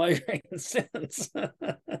never had a migraine since.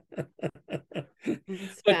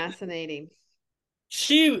 It's fascinating.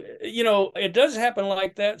 It does happen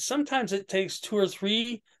like that. Sometimes it takes 2 or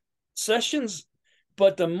 3 sessions,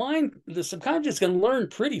 but the subconscious can learn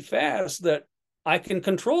pretty fast that I can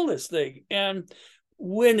control this thing. And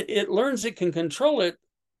when it learns it can control it,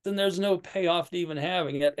 then there's no payoff to even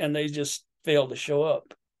having it, and they just fail to show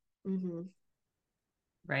up. Mm-hmm.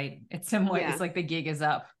 Right. It's somewhat, Yeah. It's like the gig is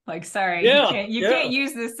up. Like, sorry, Yeah, you can't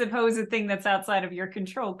use this supposed thing that's outside of your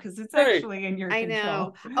control because it's Right. actually in your I control.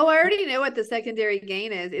 know. Oh, I already know what the secondary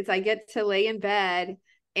gain is. It's I get to lay in bed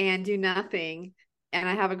and do nothing, and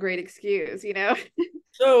I have a great excuse,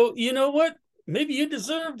 So you know what? Maybe you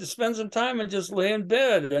deserve to spend some time and just lay in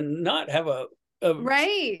bed and not have a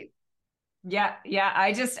Right. Yeah.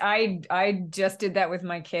 I just did that with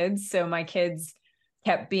my kids. So my kids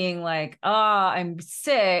kept being like, I'm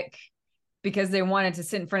sick, because they wanted to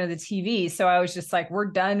sit in front of the TV. So I was just like, we're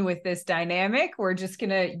done with this dynamic. We're just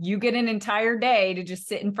you get an entire day to just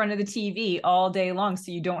sit in front of the TV all day long.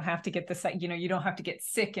 So you don't have to get you don't have to get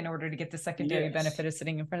sick in order to get the secondary benefit of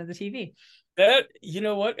sitting in front of the TV. That, you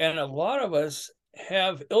know what? And a lot of us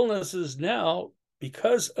have illnesses now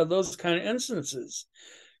because of those kind of instances.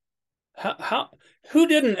 Who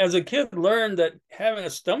didn't, as a kid, learn that having a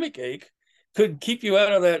stomach ache could keep you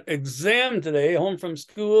out of that exam today, home from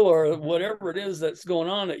school, or whatever it is that's going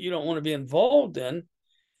on that you don't want to be involved in?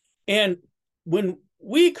 And when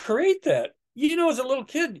we create that, as a little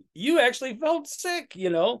kid, you actually felt sick,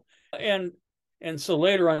 and so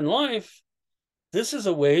later on in life, this is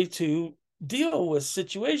a way to deal with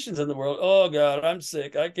situations in the world. Oh God, I'm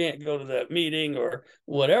sick. I can't go to that meeting or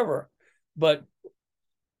whatever. But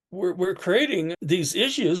we're creating these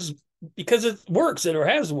issues because it works, it or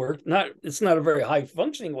has worked. It's not a very high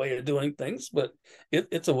functioning way of doing things, but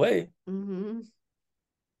it's a way. Mm-hmm.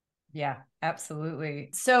 Yeah, absolutely.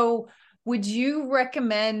 So would you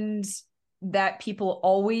recommend that people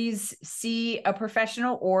always see a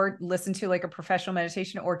professional or listen to like a professional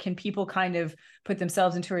meditation, or can people kind of put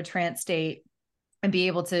themselves into a trance state and be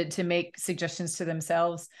able to make suggestions to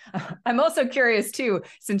themselves? I'm also curious too,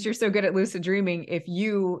 since you're so good at lucid dreaming, if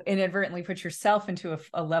you inadvertently put yourself into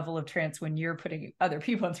a level of trance when you're putting other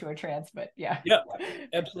people into a trance. But yeah. Yeah,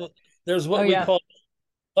 absolutely. There's what we call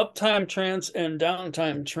uptime trance and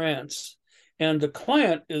downtime trance. And the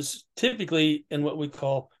client is typically in what we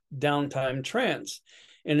call downtime trance.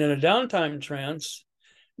 And in a downtime trance,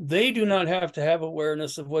 they do not have to have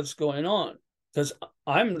awareness of what's going on, because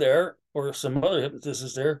I'm there, or some other hypnotist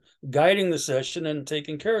is there, guiding the session and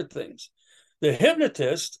taking care of things. The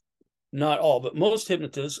hypnotist, not all, but most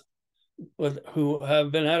hypnotists who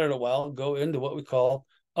have been at it a while, go into what we call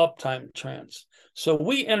uptime trance. So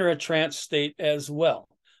we enter a trance state as well.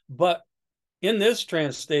 But in this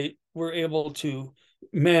trance state, we're able to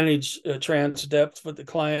manage trance depth with the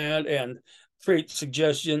client and create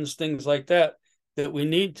suggestions, things like that we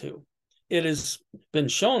need to. It has been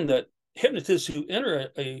shown that hypnotists who enter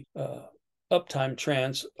a uptime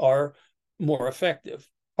trance are more effective,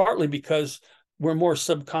 partly because we're more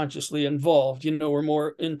subconsciously involved. We're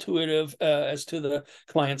more intuitive as to the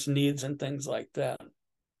client's needs and things like that.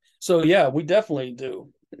 So yeah, we definitely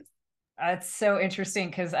do. It's so interesting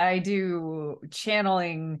because I do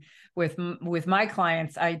channeling with my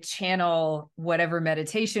clients. I channel whatever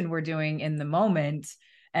meditation we're doing in the moment,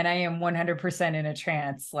 and I am 100% in a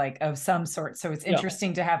trance, like of some sort. So it's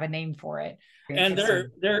interesting to have a name for it. And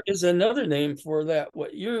there is another name for that,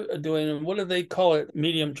 what you're doing, and what do they call it?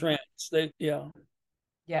 Medium trance.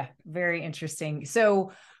 Yeah, very interesting.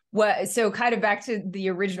 So kind of back to the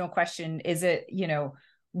original question, is it,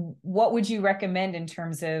 what would you recommend in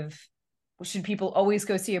terms of, should people always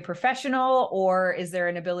go see a professional, or is there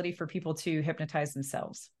an ability for people to hypnotize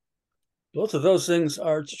themselves? Both of those things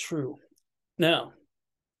are true. Now,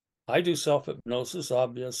 I do self-hypnosis,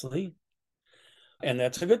 obviously, and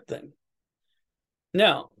that's a good thing.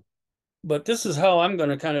 Now, but this is how I'm going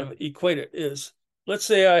to kind of equate it is, let's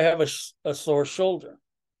say I have a sore shoulder,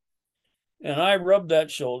 and I rub that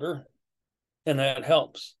shoulder, and that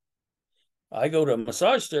helps. I go to a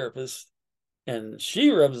massage therapist, and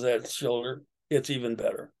she rubs that shoulder, it's even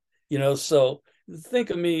better. So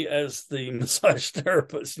think of me as the massage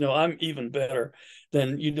therapist. I'm even better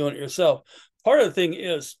than you doing it yourself. Part of the thing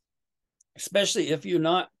is, especially if you're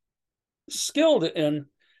not skilled in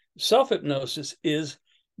self-hypnosis, is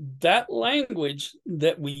that language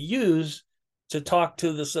that we use to talk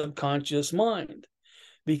to the subconscious mind,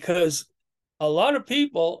 because a lot of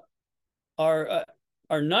people are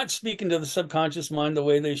not speaking to the subconscious mind the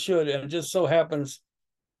way they should. And it just so happens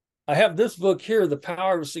I have this book here, The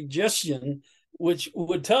Power of Suggestion, which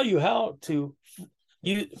would tell you how to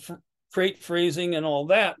create phrasing and all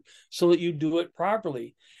that so that you do it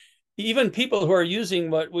properly. Even people who are using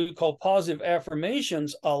what we call positive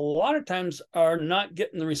affirmations, a lot of times are not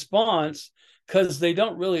getting the response because they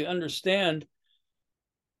don't really understand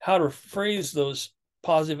how to phrase those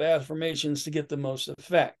positive affirmations to get the most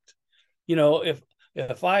effect.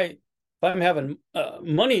 If I'm having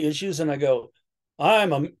money issues and I go,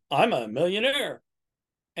 I'm a millionaire,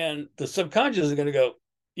 and the subconscious is going to go,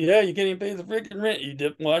 yeah, you can't even pay the freaking rent, you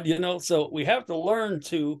dipwad. So we have to learn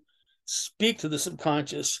to speak to the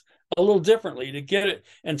subconscious a little differently to get it.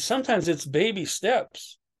 And sometimes it's baby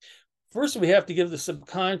steps. First, we have to give the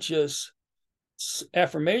subconscious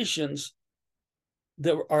affirmations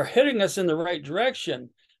that are heading us in the right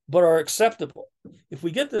direction, but are acceptable. If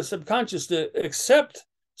we get the subconscious to accept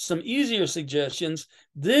some easier suggestions,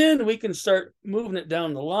 then we can start moving it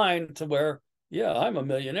down the line to where, yeah, I'm a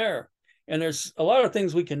millionaire. And there's a lot of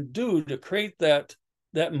things we can do to create that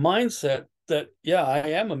mindset that, yeah, I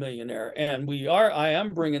am a millionaire, and I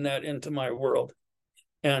am bringing that into my world.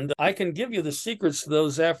 And I can give you the secrets to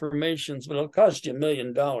those affirmations, but it'll cost you $1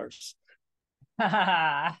 million.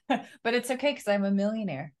 But it's okay because I'm a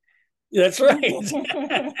millionaire. That's right.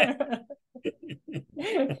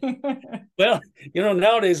 Well,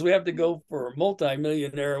 nowadays we have to go for a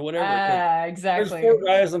multi-millionaire or whatever. Exactly. There's 4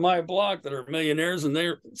 guys on my block that are millionaires, and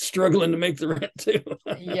they're struggling to make the rent too.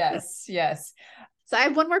 Yes. So I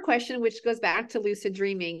have one more question, which goes back to lucid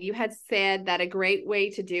dreaming. You had said that a great way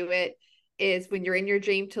to do it is when you're in your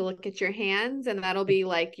dream to look at your hands, and that'll be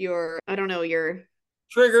like your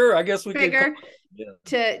trigger, I guess we trigger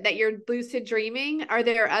that you're lucid dreaming. Are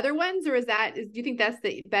there other ones, or do you think that's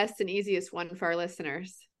the best and easiest one for our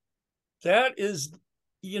listeners? That is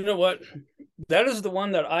You know what? That is the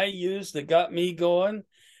one that I used that got me going.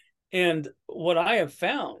 And what I have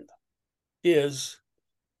found is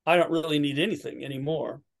I don't really need anything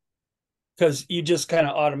anymore because you just kind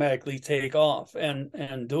of automatically take off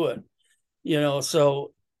and do it.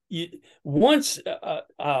 So you once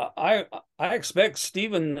I expect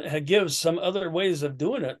Stephen gives some other ways of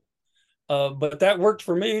doing it, but that worked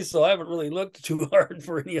for me, so I haven't really looked too hard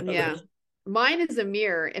for any Yeah. others. Mine is a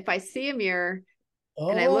mirror. If I see a mirror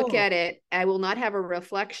and I look Oh, at it, I will not have a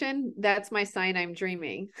reflection. That's my sign I'm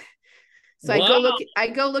dreaming. So wow. I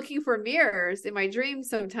go looking for mirrors in my dreams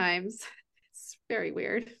sometimes. It's very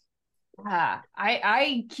weird.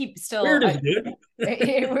 I keep still Weird is good.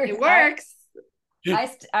 It works.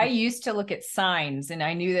 I used to look at signs, and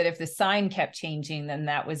I knew that if the sign kept changing, then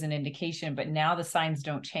that was an indication. But now the signs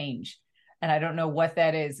don't change, and I don't know what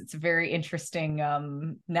that is. It's very interesting.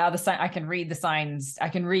 Now the sign I can read the signs. I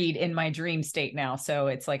can read in my dream state now. So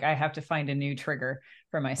it's like I have to find a new trigger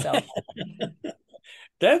for myself.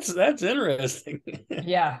 That's interesting.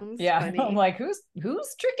 Yeah, It's yeah. I'm funny. like, who's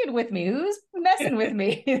tricking with me? Who's messing with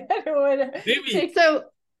me? That would Maybe take So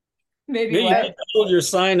maybe maybe you what? need to hold your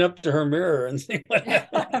sign up to her mirror and see what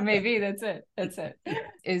happens. Maybe that's it. That's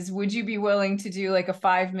it. Would you be willing to do like a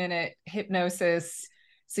 5-minute hypnosis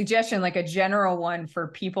suggestion, like a general one for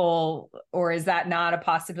people, or is that not a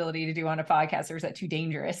possibility to do on a podcast, or is that too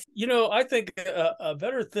dangerous? I think a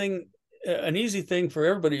better thing, an easy thing for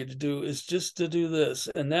everybody to do is just to do this,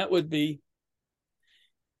 and that would be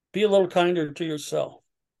a little kinder to yourself.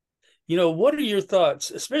 What are your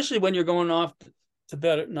thoughts, especially when you're going off to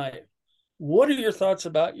bed at night? What are your thoughts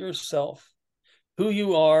about yourself, who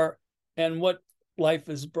you are, and what life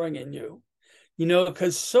is bringing you?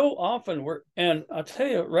 Because so often and I'll tell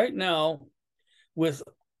you right now, with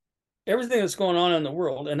everything that's going on in the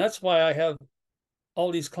world, and that's why I have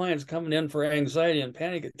all these clients coming in for anxiety and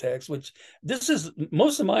panic attacks, which this is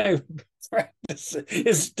most of my practice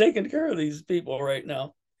is taking care of these people right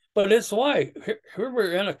now. But it's why here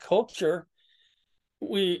we're in a culture,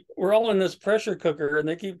 we're all in this pressure cooker, and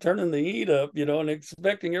they keep turning the heat up, and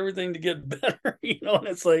expecting everything to get better, and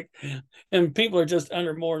it's like, and people are just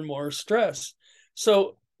under more and more stress.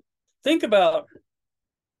 So think about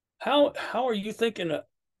how are you thinking,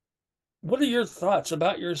 what are your thoughts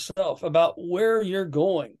about yourself, about where you're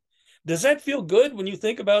going? Does that feel good when you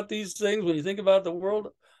think about these things, when you think about the world?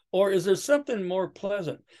 Or is there something more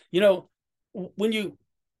pleasant? When you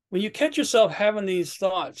catch yourself having these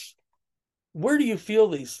thoughts, where do you feel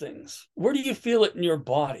these things? Where do you feel it in your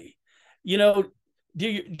body? Do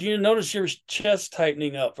you notice your chest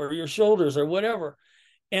tightening up, or your shoulders, or whatever?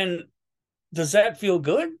 And does that feel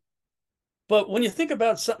good? But when you think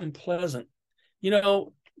about something pleasant,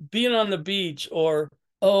 being on the beach, or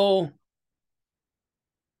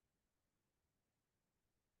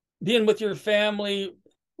being with your family,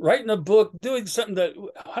 writing a book, doing something that,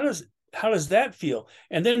 how does that feel?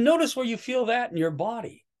 And then notice where you feel that in your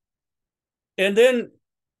body. And then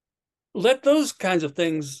let those kinds of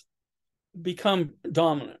things become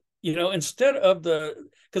dominant, instead of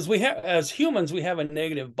because we have, as humans, we have a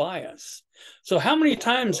negative bias. So how many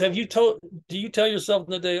times do you tell yourself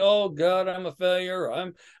in the day, oh God, I'm a failure,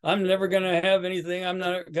 I'm never going to have anything, I'm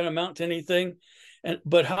not going to amount to anything?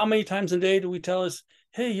 But how many times a day do we tell us,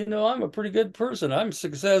 hey, I'm a pretty good person, I'm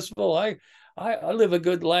successful, I live a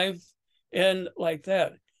good life, and like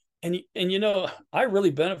that. And I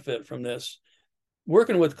really benefit from this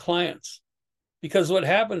working with clients, because what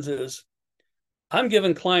happens is a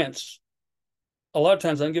lot of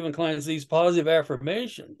times I'm giving clients these positive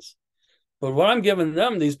affirmations, but when I'm giving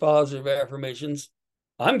them these positive affirmations,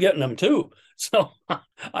 I'm getting them too. So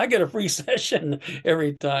I get a free session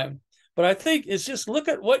every time. But I think it's just look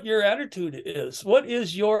at what your attitude is. What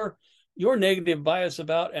is your negative bias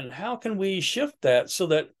about, and how can we shift that so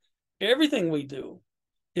that everything we do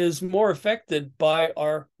is more affected by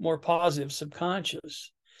our more positive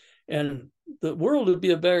subconscious, and the world would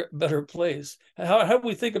be a better place. How do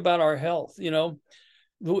we think about our health? Do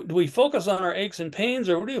we focus on our aches and pains,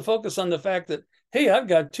 or do you focus on the fact that, hey, I've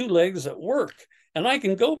got two legs at work, and I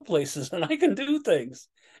can go places, and I can do things?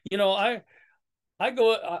 I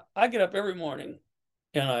get up every morning,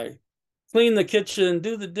 and I clean the kitchen,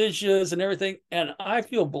 do the dishes and everything, and I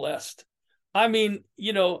feel blessed. I mean,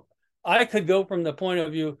 I could go from the point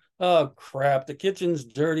of view, oh crap, the kitchen's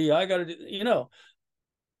dirty, I gotta do,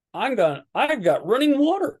 I've got running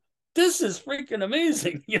water. This is freaking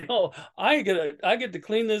amazing. I get to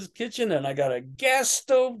clean this kitchen, and I got a gas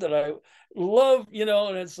stove that I love,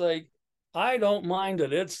 and it's like, I don't mind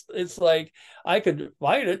it. It's like I could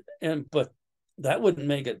fight it, but that wouldn't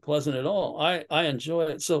make it pleasant at all. I enjoy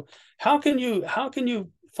it. So how can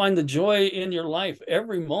you find the joy in your life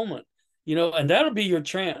every moment? And that'll be your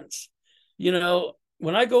trance.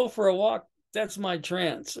 When I go for a walk, that's my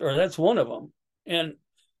trance, or that's one of them. And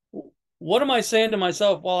what am I saying to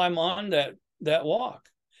myself while I'm on that walk?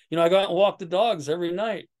 I go out and walk the dogs every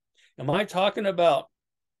night. Am I talking about,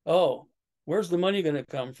 oh, where's the money going to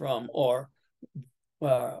come from? Or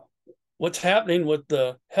what's happening with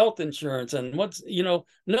the health insurance and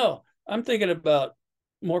no, I'm thinking about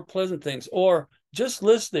more pleasant things, or just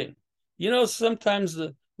listening. Sometimes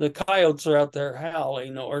the coyotes are out there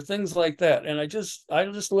howling or things like that. And I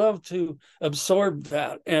just love to absorb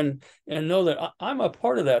that and know that I'm a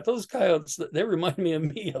part of that. Those coyotes, they remind me of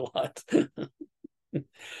me a lot.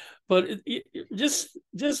 But just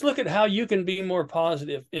look at how you can be more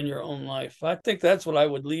positive in your own life. I think that's what I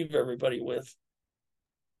would leave everybody with.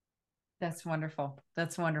 That's wonderful.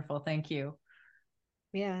 That's wonderful. Thank you.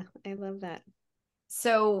 Yeah, I love that.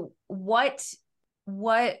 So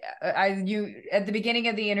you at the beginning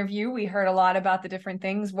of the interview, we heard a lot about the different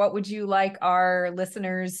things. What would you like our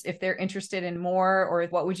listeners, if they're interested in more, or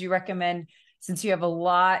what would you recommend, since you have a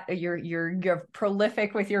lot, you're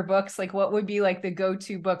prolific with your books, like what would be like the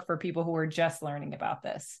go-to book for people who are just learning about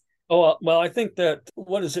this? Oh, well, I think that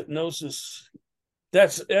what is Hypnosis?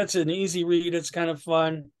 That's an easy read. It's kind of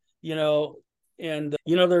fun, and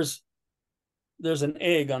there's an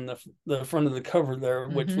egg on the front of the cover there,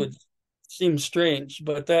 which Mm-hmm. would seem strange,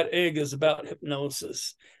 but that egg is about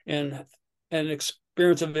hypnosis and an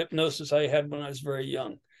experience of hypnosis I had when I was very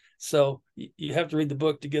young. So you have to read the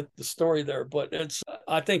book to get the story there, but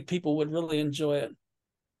I think people would really enjoy it.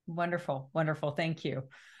 Wonderful. Wonderful. Thank you.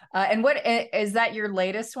 And what is that, your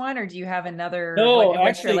latest one, or do you have another? No, what's your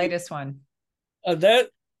actually, latest one? That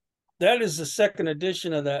is the second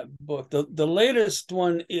edition of that book. The latest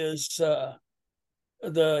one is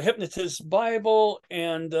the Hypnotist Bible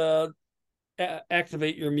and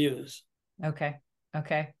Activate Your Muse. Okay.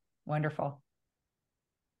 Wonderful.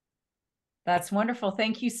 That's wonderful.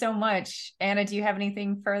 Thank you so much. Anna, do you have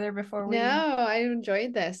anything further before we? No, I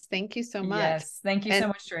enjoyed this. Thank you so much. Yes. Thank you so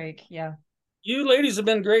much, Drake. Yeah. You ladies have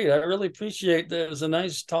been great. I really appreciate that. It was a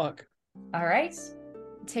nice talk. All right.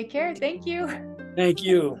 Take care. Thank you. Thank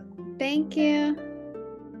you. Thank you.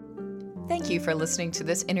 Thank you for listening to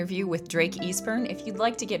this interview with Drake Eastburn. If you'd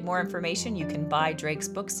like to get more information, you can buy Drake's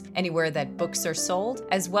books anywhere that books are sold,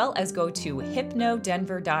 as well as go to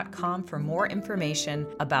hypnodenver.com for more information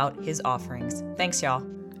about his offerings. Thanks, y'all.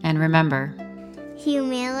 And remember,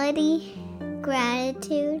 humility,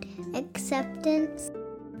 gratitude, acceptance,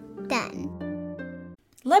 done.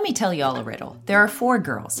 let me tell y'all a riddle. There are 4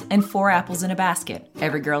 girls and 4 apples in a basket.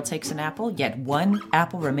 Every girl takes an apple, yet 1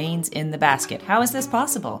 apple remains in the basket. How is this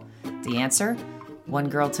possible? The answer: one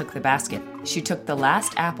girl took the basket. She took the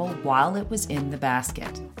last apple while it was in the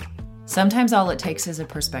basket. Sometimes all it takes is a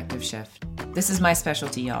perspective shift. This is my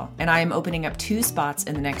specialty, y'all, and I am opening up 2 spots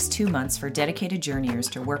in the next 2 months for dedicated journeyers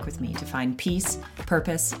to work with me to find peace,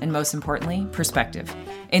 purpose, and most importantly, perspective.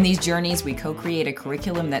 In these journeys, we co-create a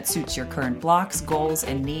curriculum that suits your current blocks, goals,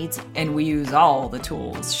 and needs, and we use all the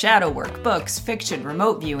tools: shadow work, books, fiction,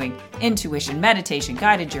 remote viewing, intuition, meditation,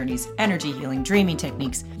 guided journeys, energy healing, dreaming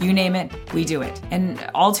techniques, you name it, we do it, and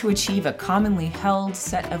all to achieve a commonly held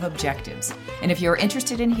set of objectives. And if you're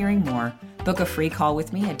interested in hearing more, book a free call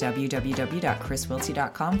with me at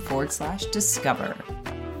www.chriswiltsey.com/discover.